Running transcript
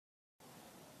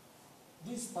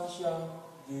this partial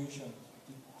variation,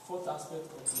 the fourth aspect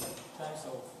of the types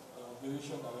of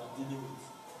variation that we are dealing with.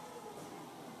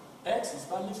 X is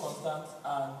partly constant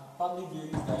and partly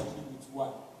varies directly with y.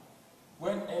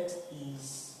 When x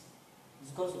is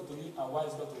equal to 3 and y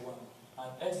is equal to 1,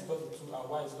 and x is equal to 2 and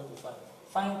y is equal to 5.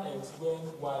 Find x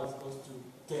when y is equal to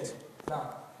 10.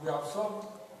 Now, we have solved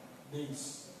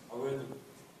this already.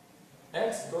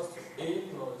 X is equal to a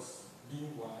plus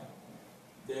by.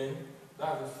 Then,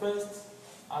 that's the first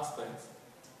aspect.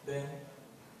 Then,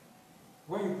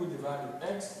 when you put the value,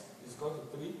 x is equal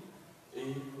to 3,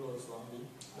 a plus 1b,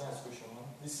 that's question 1.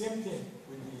 The same thing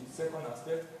with the second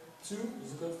aspect. 2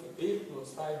 is equal to a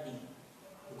plus 5b,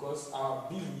 because our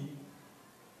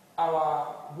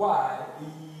y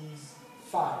is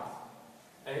 5.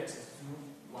 X is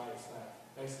 2, y is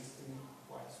 5. X is 3,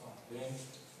 y is 1. Then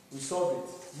we solve it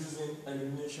using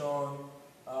elimination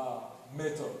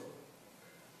method.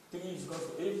 3 is equal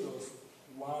to a plus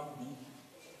 1b.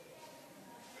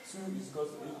 2 is equal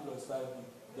to a plus 5b.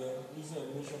 Then using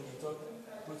elimination method,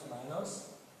 put minus.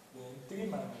 Then 3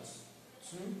 minus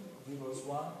 2 give us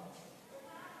 1.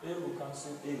 A will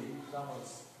cancel a, that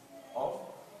was off.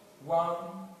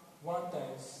 1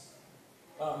 times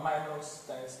minus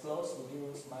times plus will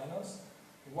give us minus.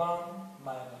 1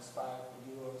 minus 5 will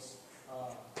give us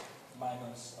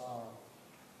minus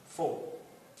 4.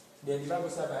 Then divide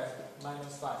both sides by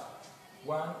minus 5.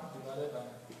 1 divided by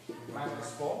minus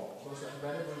 4, because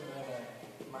divided by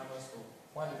minus 4.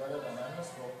 1 divided by minus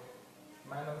 4,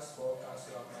 minus 4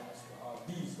 cancel out minus 4.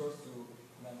 B is equal to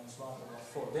minus 1 over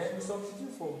 4. Then we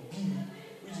substitute for b,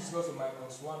 which is equal to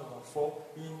minus 1 over 4.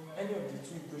 In any of the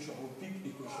two equations, we'll pick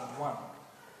equation 1.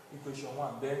 Equation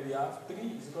 1. Then we have 3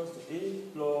 is equal to a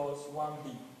plus 1b.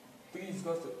 3 is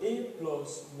equal to a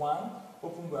plus 1,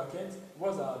 open bracket.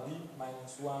 What's our b?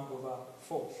 Minus 1 over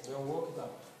 4. Then we'll work it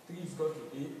out. 3 is equal to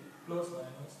a plus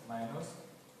minus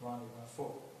 1 over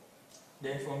 4.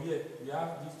 Then from here, we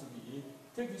have this to be a.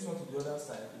 Take this one to the other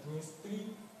side. It means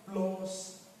 3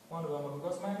 plus 1 over 1,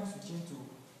 because minus we change to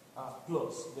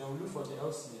plus. Then we look for the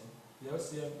LCM. The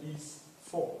LCM is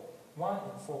 4. 1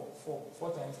 in 4, 4.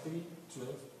 4 times 3,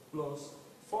 12. Plus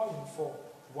 4 in 4,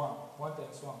 1. 1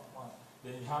 times 1, 1.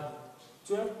 Then you have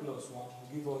 12 plus 1 will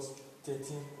give us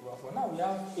 13 over 4. Now we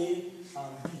have A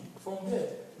and B. From there,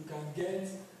 we can get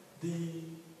the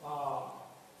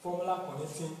formula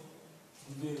connecting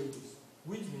the variables,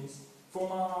 which means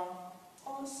from our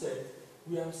onset,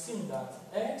 we have seen that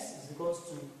x is equal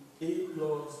to a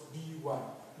plus by.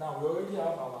 Now we already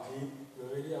have our a, we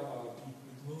already have our b.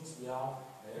 It means we have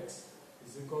x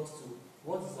is equal to,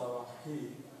 what is our a?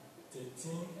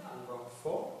 13 over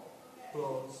 4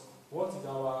 plus, what is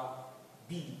our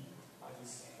b? That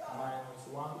is minus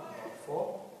 1 over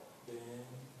 4, then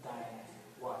times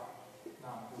y.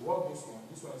 Now we work this one.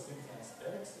 This one is same thing as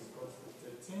x is equal to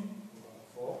 13 over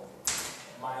 4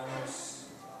 minus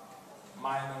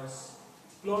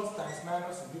plus times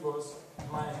minus will give us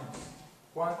minus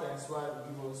 1 times y will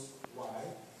give us y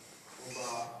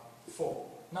over 4.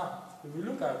 Now, if we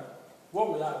look at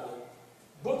what we have here,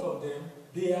 both of them,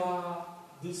 they are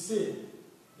the same.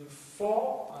 The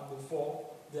 4 and the 4,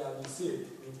 they are the same.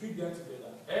 We pick them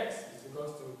together. X is equal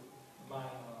to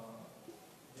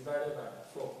divided by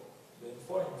 4. Then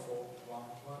 4 in 4, 1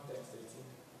 times 13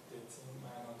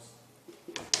 minus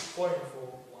 4 in 4,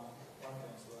 1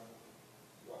 times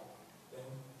 1. Then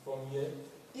from here,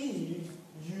 if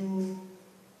you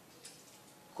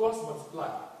cross multiply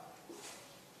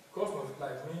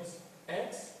means x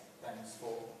times 4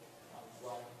 and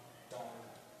y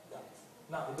times that.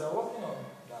 Now, if you are working on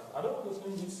that, I don't want to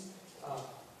explain this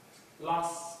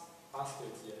last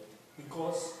aspect here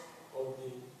because of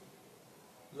the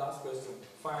last question.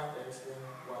 Find x when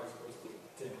y is equal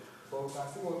to 10. But we can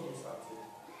see what this out here.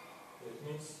 It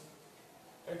means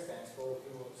x times 4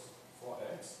 equals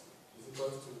 4x is equal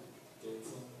to 13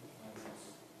 minus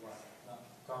y. Now,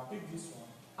 you can pick this one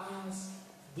as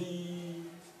the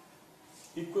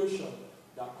equation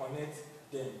that connects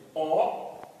them, or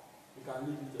you can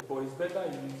leave it there. But it's better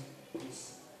you use this,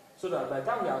 so that by the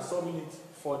time we are solving it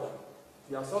further,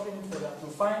 to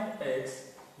find x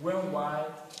when y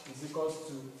is equal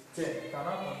to 10. You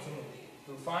cannot continue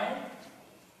to find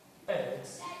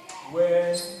x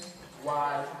when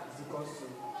y is equal to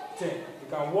 10. You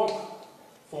can work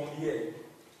from here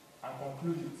and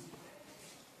conclude it.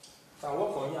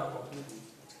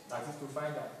 That is to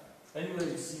find that anywhere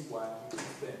you see y, you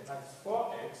put 10. That is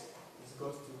 4x is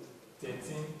equal to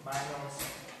 13 minus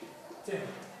 10.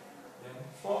 Then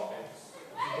 4x is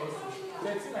equal to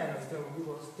 13 minus 10 will give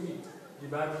us 3.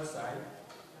 Divide both sides.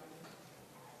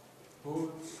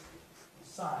 Both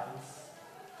sides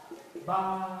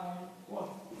by what?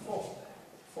 4.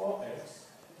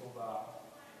 4x over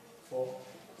 4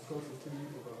 equals to 3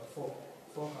 over 4.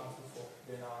 4 cancel 4.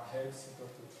 Then our x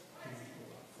equals to 3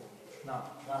 over 4. Now,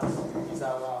 that is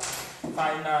our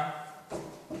final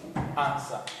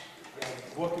answer. We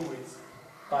are working with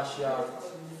partial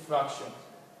fraction.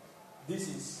 This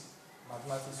is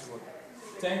mathematics work.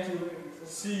 Thank you.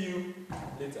 See you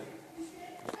later.